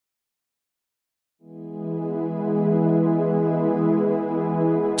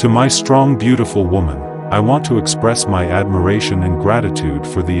To my strong, beautiful woman, I want to express my admiration and gratitude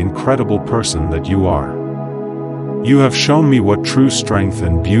for the incredible person that you are. You have shown me what true strength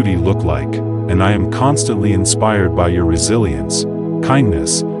and beauty look like, and I am constantly inspired by your resilience,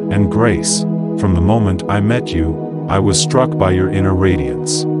 kindness, and grace. From the moment I met you, I was struck by your inner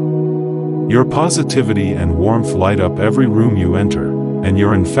radiance. Your positivity and warmth light up every room you enter, and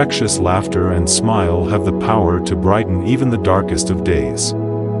your infectious laughter and smile have the power to brighten even the darkest of days.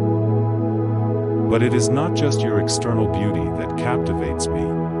 But it is not just your external beauty that captivates me,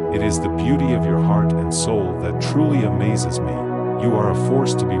 it is the beauty of your heart and soul that truly amazes me. You are a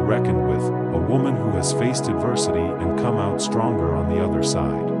force to be reckoned with, a woman who has faced adversity and come out stronger on the other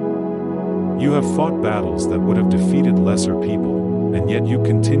side. You have fought battles that would have defeated lesser people, and yet you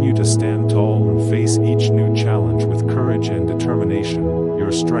continue to stand tall and face each new challenge with courage and determination.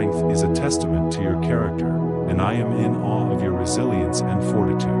 Your strength is a testament to your character, and I am in awe of your resilience and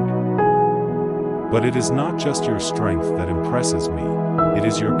fortitude. But it is not just your strength that impresses me, it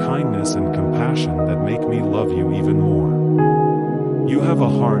is your kindness and compassion that make me love you even more. You have a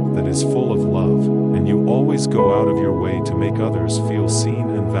heart that is full of love, and you always go out of your way to make others feel seen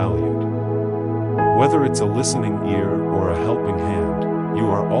and valued. Whether it's a listening ear or a helping hand, you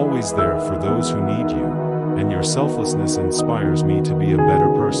are always there for those who need you, and your selflessness inspires me to be a better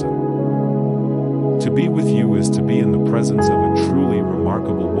person. To be with you is to be in the presence of a truly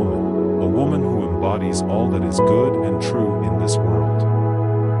remarkable woman, a woman who embodies all that is good and true in this world.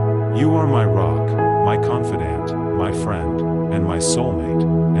 You are my rock, my confidant, my friend, and my soulmate,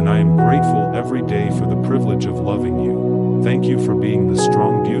 and I am grateful every day for the privilege of loving you. Thank you for being the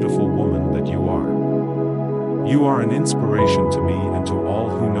strong, beautiful woman that you are. You are an inspiration to me and to all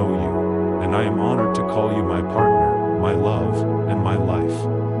who know you, and I am honored to call you my partner, my love, and my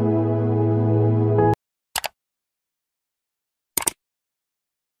life.